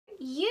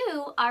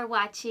You are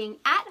watching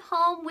At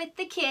Home with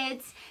the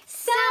Kids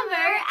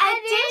Summer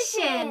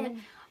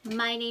Edition.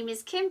 My name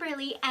is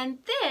Kimberly and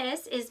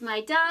this is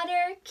my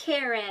daughter,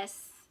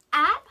 Charis.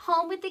 At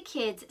Home with the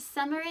Kids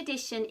Summer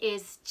Edition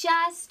is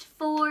just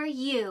for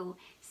you.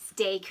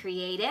 Stay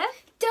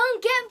creative.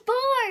 Don't get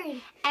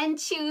bored. And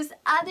choose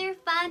other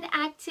fun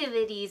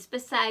activities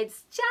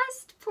besides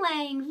just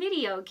playing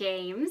video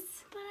games.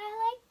 But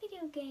I like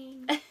video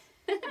games.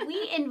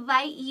 We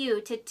invite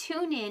you to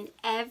tune in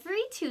every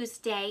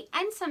Tuesday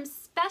and some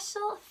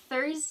special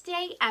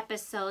Thursday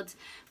episodes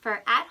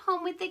for At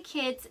Home with the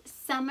Kids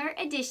Summer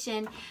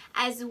Edition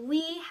as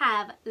we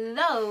have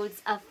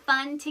loads of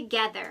fun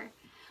together.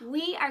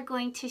 We are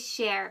going to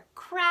share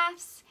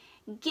crafts,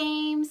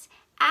 games,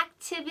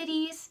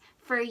 activities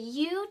for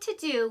you to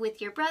do with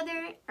your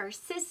brother or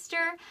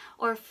sister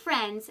or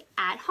friends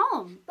at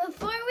home.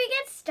 Before we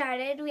get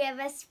started, we have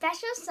a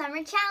special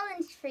summer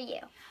challenge for you.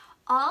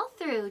 All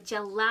through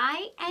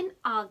July and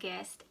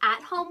August,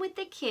 At Home with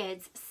the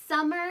Kids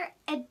Summer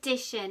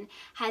Edition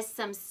has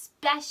some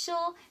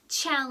special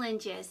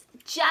challenges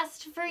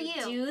just for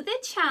you. Do the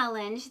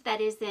challenge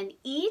that is in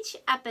each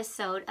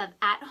episode of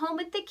At Home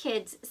with the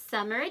Kids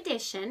Summer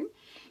Edition.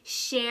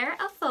 Share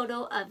a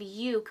photo of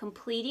you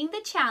completing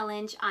the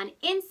challenge on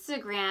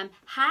Instagram,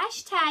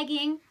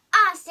 hashtagging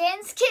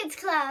Austin's Kids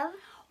Club.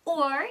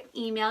 Or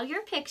email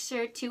your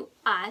picture to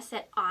us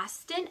at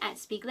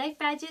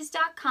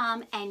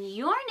austin@speaklifebadges.com and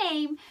your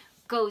name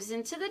goes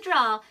into the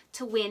draw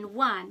to win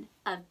one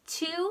of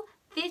two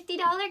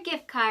 $50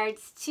 gift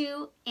cards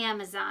to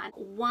Amazon.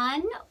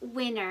 One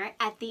winner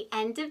at the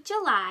end of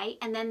July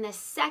and then the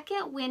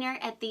second winner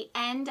at the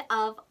end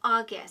of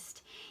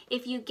August.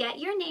 If you get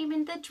your name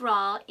in the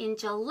draw in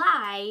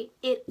July,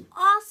 it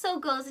also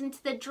goes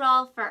into the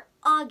draw for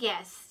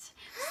August.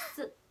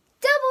 So,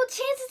 double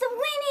chances of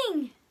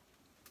winning!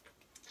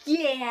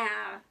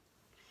 yeah!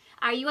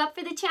 Are you up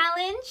for the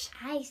challenge?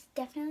 I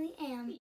definitely am.